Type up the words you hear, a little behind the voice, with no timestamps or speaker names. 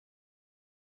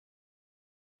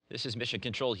This is Mission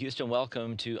Control Houston.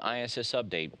 Welcome to ISS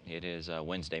Update. It is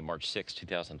Wednesday, March 6,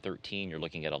 2013. You're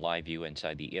looking at a live view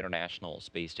inside the International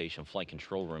Space Station Flight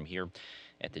Control Room here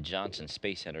at the Johnson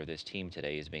Space Center. This team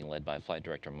today is being led by Flight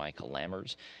Director Mike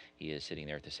Lammers. He is sitting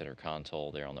there at the center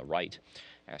console there on the right.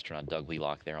 Astronaut Doug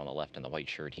Wheelock there on the left in the white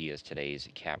shirt. He is today's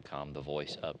Capcom, the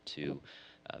voice up to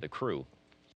the crew.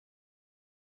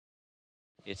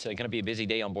 It's going to be a busy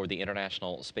day on board the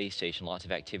International Space Station. Lots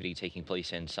of activity taking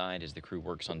place inside as the crew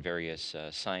works on various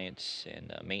science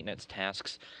and maintenance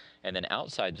tasks. And then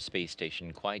outside the space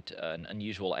station, quite an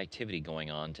unusual activity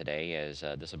going on today, as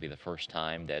this will be the first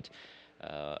time that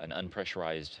an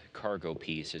unpressurized cargo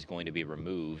piece is going to be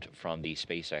removed from the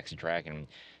SpaceX Dragon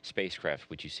spacecraft,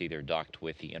 which you see there docked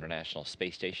with the International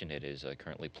Space Station. It is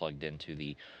currently plugged into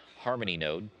the Harmony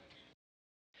node.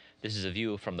 This is a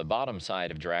view from the bottom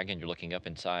side of Dragon. You're looking up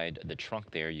inside the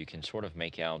trunk there. You can sort of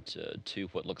make out two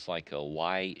what looks like a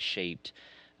Y-shaped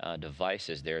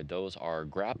devices there. Those are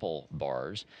grapple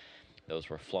bars.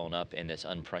 Those were flown up in this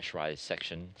unpressurized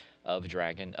section of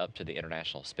Dragon up to the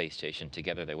International Space Station.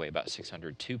 Together they weigh about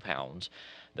 602 pounds.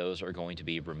 Those are going to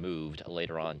be removed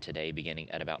later on today,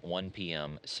 beginning at about 1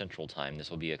 p.m. Central Time.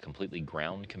 This will be a completely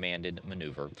ground-commanded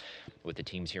maneuver with the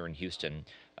teams here in Houston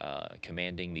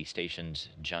commanding the station's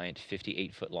giant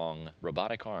 58-foot-long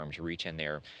robotic arm to reach in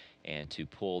there and to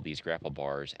pull these grapple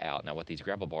bars out. Now, what these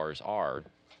grapple bars are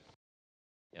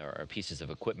pieces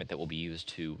of equipment that will be used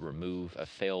to remove a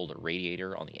failed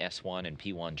radiator on the S1 and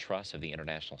P1 truss of the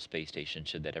International Space Station,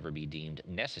 should that ever be deemed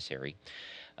necessary.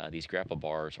 These grapple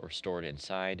bars are stored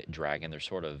inside Dragon. They're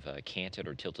sort of canted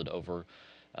or tilted over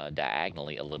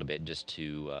diagonally a little bit, just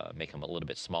to make them a little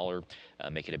bit smaller,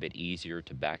 make it a bit easier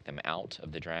to back them out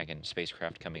of the Dragon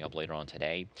spacecraft coming up later on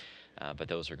today. But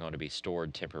those are going to be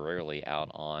stored temporarily out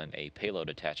on a payload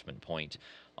attachment point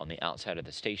on the outside of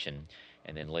the station,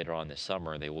 and then later on this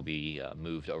summer they will be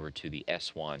moved over to the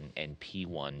S1 and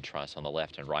P1 truss on the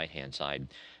left and right hand side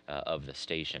of the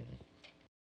station.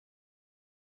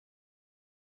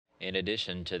 In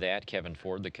addition to that, Kevin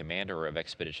Ford, the commander of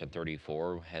Expedition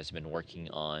 34, has been working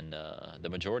on the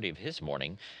majority of his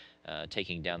morning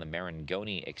taking down the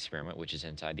marangoni experiment, which is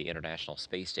inside the International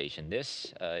Space Station.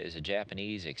 This is a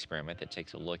Japanese experiment that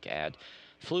takes a look at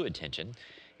fluid tension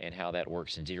and how that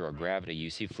works in zero gravity. You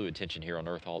see fluid tension here on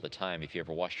Earth all the time. If you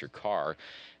ever washed your car,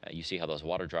 you see how those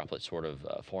water droplets sort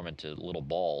of form into little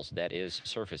balls. That is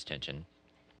surface tension.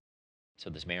 So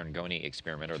this marangoni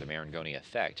experiment, or the marangoni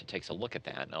effect, takes a look at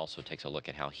that, and also takes a look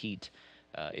at how heat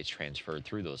is transferred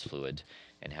through those fluids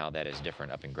and how that is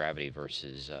different up in gravity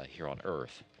versus here on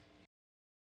Earth.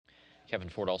 Kevin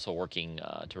Ford also working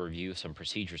to review some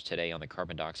procedures today on the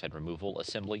carbon dioxide removal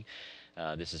assembly.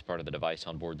 This is part of the device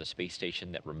on board the space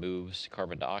station that removes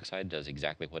carbon dioxide, does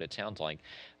exactly what it sounds like.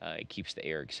 It keeps the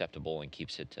air acceptable and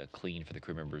keeps it clean for the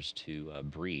crew members to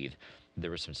breathe. There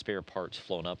were some spare parts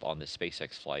flown up on this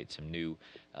SpaceX flight, some new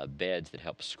beds that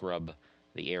help scrub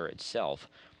the air itself.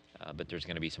 But there's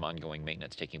going to be some ongoing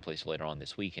maintenance taking place later on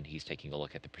this week, and he's taking a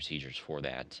look at the procedures for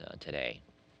that today.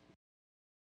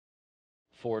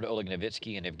 Ford, Oleg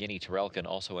Novitsky, and Evgeny Tarelkin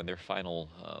also in their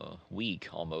final week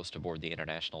almost aboard the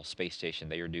International Space Station.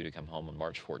 They are due to come home on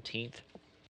March 14th.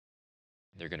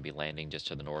 They're going to be landing just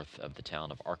to the north of the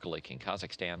town of Arkalyk in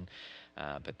Kazakhstan,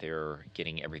 but they're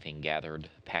getting everything gathered,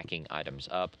 packing items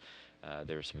up.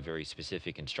 There's some very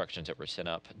specific instructions that were sent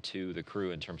up to the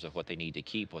crew in terms of what they need to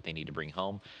keep, what they need to bring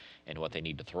home, and what they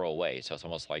need to throw away. So it's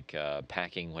almost like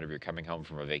packing whenever you're coming home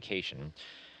from a vacation.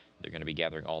 They're going to be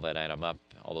gathering all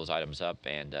those items up,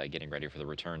 and getting ready for the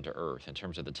return to Earth. In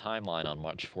terms of the timeline on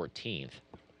March 14th,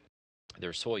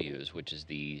 their Soyuz, which is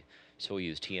the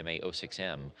Soyuz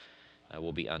TMA-06M,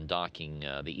 will be undocking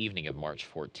the evening of March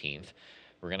 14th.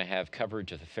 We're going to have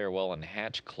coverage of the farewell and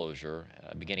hatch closure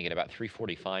beginning at about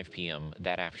 3:45 p.m.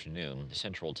 that afternoon,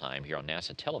 Central Time, here on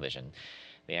NASA television.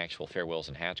 The actual farewells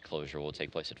and hatch closure will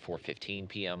take place at 4:15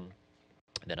 p.m.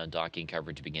 Then undocking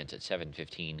coverage begins at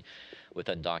 7:15, with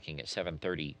undocking at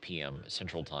 7:30 p.m.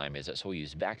 Central Time as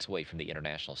Soyuz backs away from the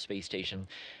International Space Station,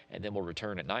 and then we'll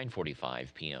return at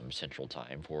 9:45 p.m. Central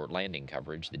Time for landing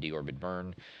coverage. The deorbit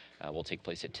burn will take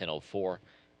place at 10:04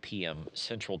 p.m.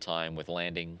 Central Time, with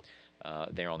landing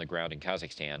there on the ground in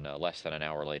Kazakhstan less than an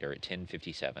hour later at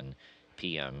 10:57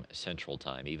 p.m. Central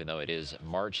Time. Even though it is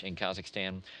March in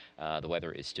Kazakhstan, the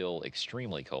weather is still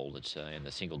extremely cold. It's in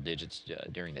the single digits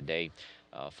during the day,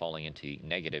 falling into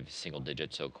negative single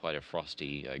digits, so quite a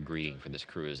frosty greeting for this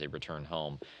crew as they return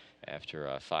home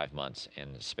after 5 months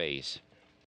in space.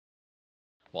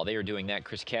 While they are doing that,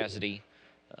 Chris Cassidy,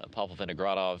 Pavel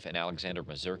Vinogradov and Alexander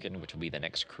Mazurkin, which will be the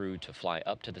next crew to fly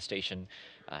up to the station,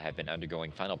 have been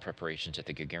undergoing final preparations at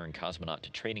the Gagarin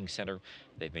Cosmonaut Training Center.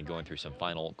 They've been going through some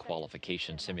final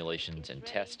qualification simulations and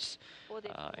tests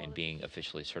and being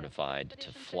officially certified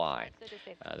to fly.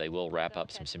 They will wrap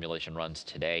up some simulation runs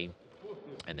today,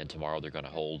 and then tomorrow they're going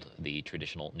to hold the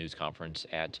traditional news conference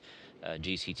at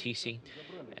GCTC.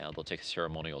 They'll take a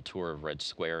ceremonial tour of Red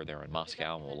Square there in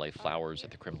Moscow, and will lay flowers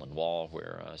at the Kremlin Wall,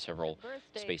 where several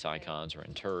space icons are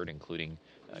interred, including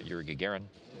Yuri Gagarin.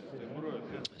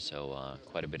 So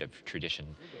quite a bit of tradition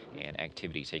and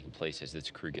activity taking place as this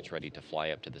crew gets ready to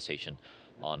fly up to the station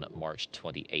on March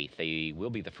 28th. They will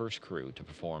be the first crew to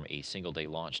perform a single-day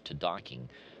launch to docking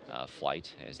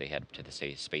flight as they head to the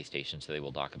space station. So they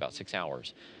will dock about 6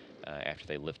 hours after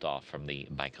they lift off from the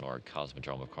Baikonur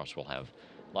Cosmodrome. Of course, we'll have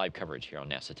live coverage here on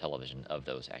NASA television of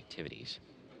those activities.